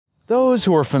Those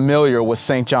who are familiar with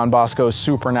Saint John Bosco's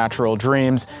supernatural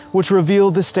dreams, which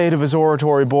revealed the state of his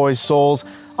Oratory Boys' souls,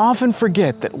 often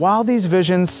forget that while these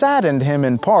visions saddened him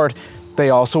in part, they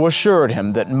also assured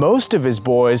him that most of his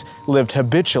boys lived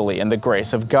habitually in the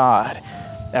grace of God.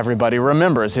 Everybody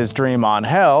remembers his dream on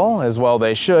hell, as well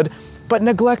they should, but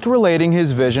neglect relating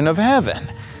his vision of heaven.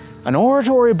 An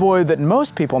Oratory Boy that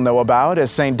most people know about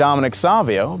as Saint Dominic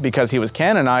Savio because he was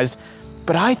canonized,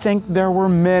 but I think there were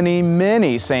many,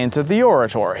 many saints at the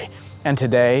Oratory, and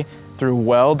today, through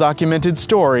well-documented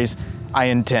stories, I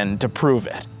intend to prove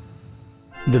it.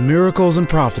 The Miracles and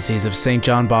Prophecies of Saint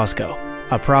John Bosco,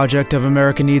 a project of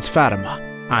America Needs Fatima.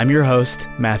 I'm your host,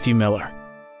 Matthew Miller.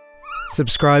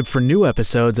 Subscribe for new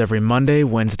episodes every Monday,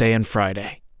 Wednesday, and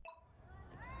Friday.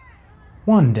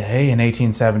 One day in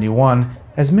 1871,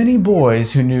 as many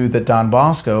boys who knew that Don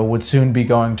Bosco would soon be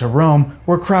going to Rome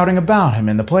were crowding about him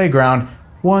in the playground,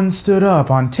 one stood up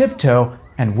on tiptoe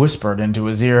and whispered into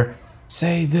his ear,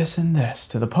 "Say this and this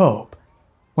to the Pope."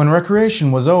 When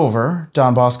recreation was over,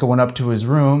 Don Bosco went up to his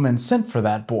room and sent for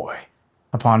that boy.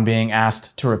 Upon being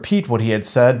asked to repeat what he had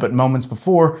said but moments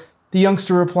before, the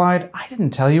youngster replied, "I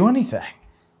didn't tell you anything."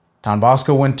 Don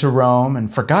Bosco went to Rome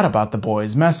and forgot about the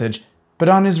boy's message, but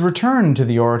on his return to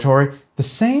the oratory, the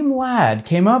same lad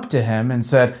came up to him and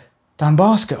said, "Don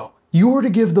Bosco, you were to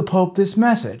give the Pope this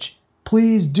message.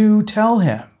 Please do tell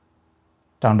him."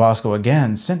 Don Bosco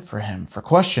again sent for him for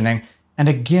questioning, and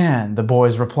again the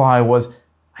boy's reply was,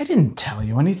 "I didn't tell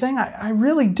you anything. I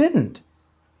really didn't."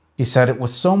 He said it with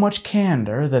so much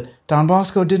candor that Don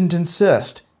Bosco didn't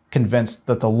insist, convinced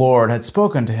that the Lord had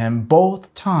spoken to him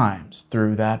both times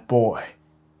through that boy.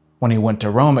 When he went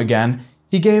to Rome again,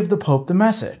 he gave the Pope the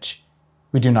message.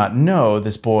 We do not know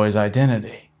this boy's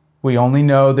identity. We only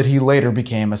know that he later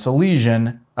became a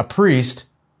Salesian, a priest,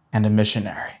 and a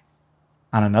missionary.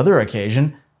 On another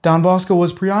occasion, Don Bosco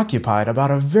was preoccupied about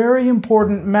a very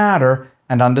important matter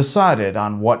and undecided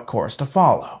on what course to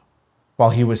follow. While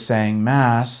he was saying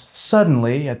Mass,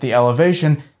 suddenly, at the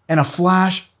elevation, in a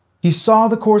flash, he saw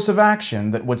the course of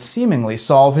action that would seemingly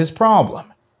solve his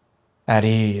problem. At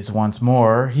ease once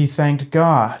more, he thanked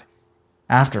God.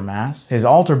 After Mass, his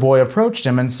altar boy approached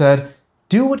him and said,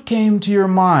 "Do what came to your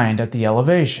mind at the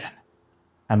elevation."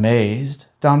 Amazed,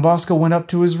 Don Bosco went up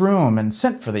to his room and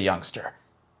sent for the youngster,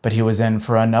 but he was in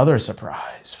for another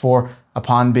surprise, for,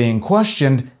 upon being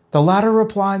questioned, the latter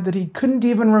replied that he couldn't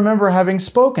even remember having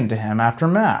spoken to him after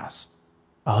Mass.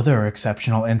 Other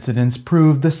exceptional incidents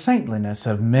proved the saintliness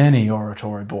of many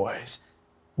Oratory Boys.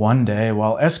 One day,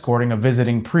 while escorting a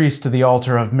visiting priest to the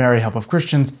altar of Mary Help of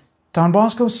Christians, Don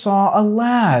Bosco saw a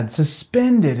lad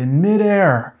suspended in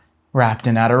midair, wrapped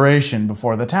in adoration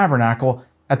before the tabernacle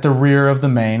at the rear of the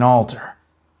main altar.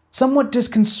 Somewhat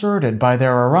disconcerted by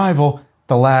their arrival,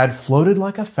 the lad floated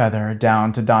like a feather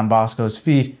down to Don Bosco's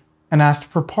feet and asked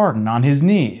for pardon on his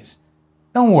knees.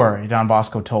 "Don't worry," Don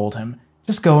Bosco told him.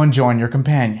 "Just go and join your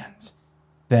companions."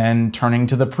 Then, turning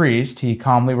to the priest, he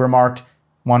calmly remarked,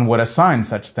 "One would assign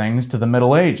such things to the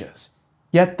Middle Ages,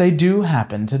 yet they do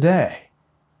happen today."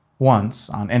 Once,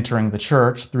 on entering the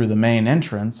church through the main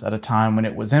entrance at a time when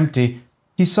it was empty,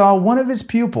 he saw one of his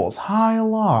pupils high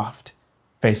aloft,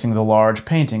 facing the large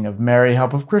painting of Mary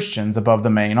Help of Christians above the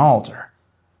main altar.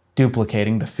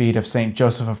 Duplicating the feat of St.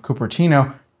 Joseph of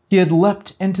Cupertino, he had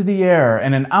leapt into the air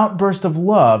in an outburst of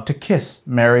love to kiss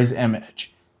Mary's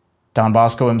image. Don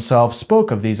Bosco himself spoke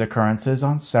of these occurrences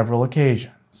on several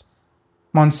occasions.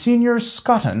 Monsignor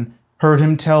Scotton heard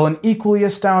him tell an equally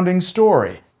astounding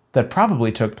story that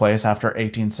probably took place after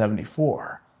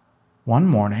 1874. One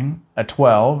morning, a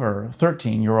 12 or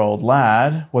 13-year-old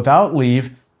lad, without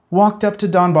leave, walked up to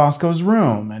Don Bosco's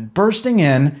room and, bursting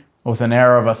in, with an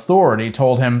air of authority,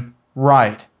 told him,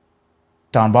 "Write."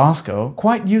 Don Bosco,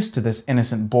 quite used to this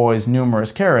innocent boy's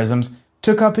numerous charisms,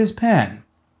 took up his pen,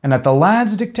 and at the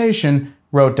lad's dictation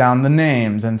wrote down the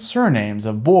names and surnames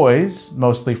of boys,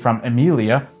 mostly from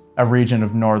Emilia, a region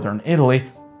of northern Italy,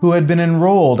 who had been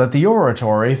enrolled at the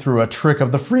oratory through a trick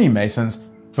of the Freemasons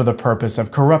for the purpose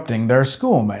of corrupting their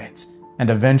schoolmates and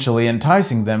eventually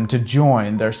enticing them to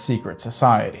join their secret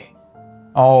society.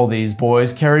 All these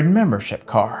boys carried membership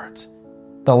cards.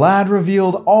 The lad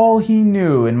revealed all he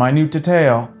knew in minute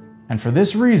detail, and for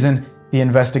this reason, the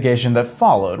investigation that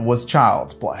followed was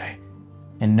child's play.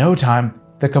 In no time,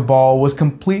 the cabal was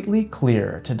completely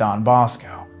clear to Don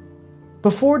Bosco.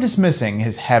 Before dismissing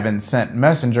his heaven-sent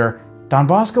messenger, Don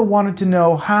Bosco wanted to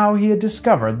know how he had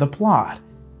discovered the plot.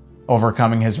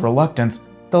 Overcoming his reluctance,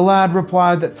 the lad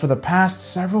replied that for the past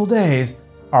several days,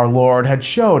 our Lord had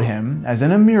showed him, as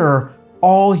in a mirror,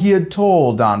 all he had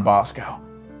told Don Bosco,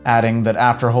 adding that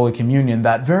after Holy Communion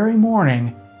that very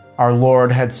morning, our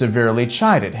Lord had severely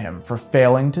chided him for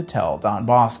failing to tell Don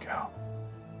Bosco.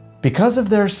 Because of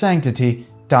their sanctity,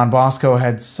 Don Bosco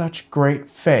had such great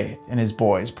faith in his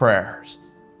boys' prayers.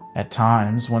 At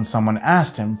times, when someone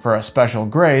asked him for a special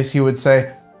grace, he would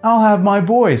say, "I'll have my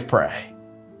boys pray."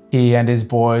 He and his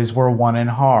boys were one in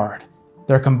heart.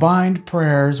 Their combined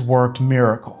prayers worked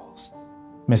miracles.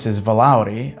 Mrs.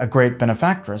 Valaudy, a great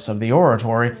benefactress of the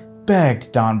Oratory,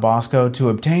 begged Don Bosco to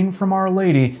obtain from Our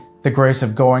Lady the grace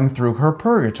of going through her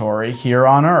purgatory here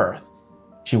on earth.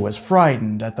 She was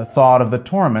frightened at the thought of the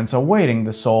torments awaiting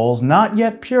the souls not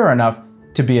yet pure enough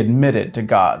to be admitted to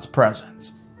God's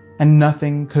presence, and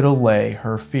nothing could allay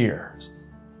her fears.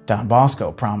 Don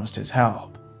Bosco promised his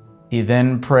help. He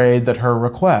then prayed that her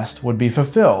request would be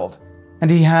fulfilled,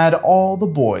 and he had all the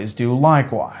boys do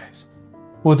likewise.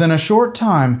 Within a short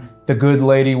time, the good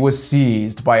lady was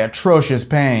seized by atrocious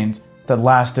pains that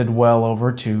lasted well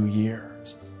over 2 years.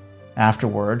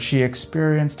 Afterward, she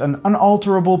experienced an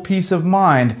unalterable peace of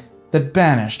mind that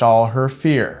banished all her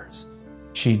fears.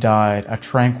 She died a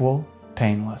tranquil,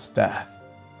 painless death.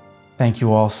 Thank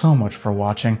you all so much for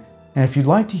watching, and if you'd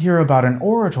like to hear about an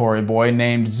oratory boy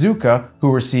named Zuka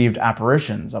who received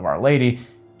apparitions of Our Lady,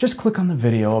 just click on the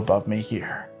video above me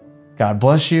here. God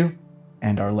bless you,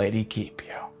 and Our Lady keep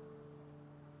you.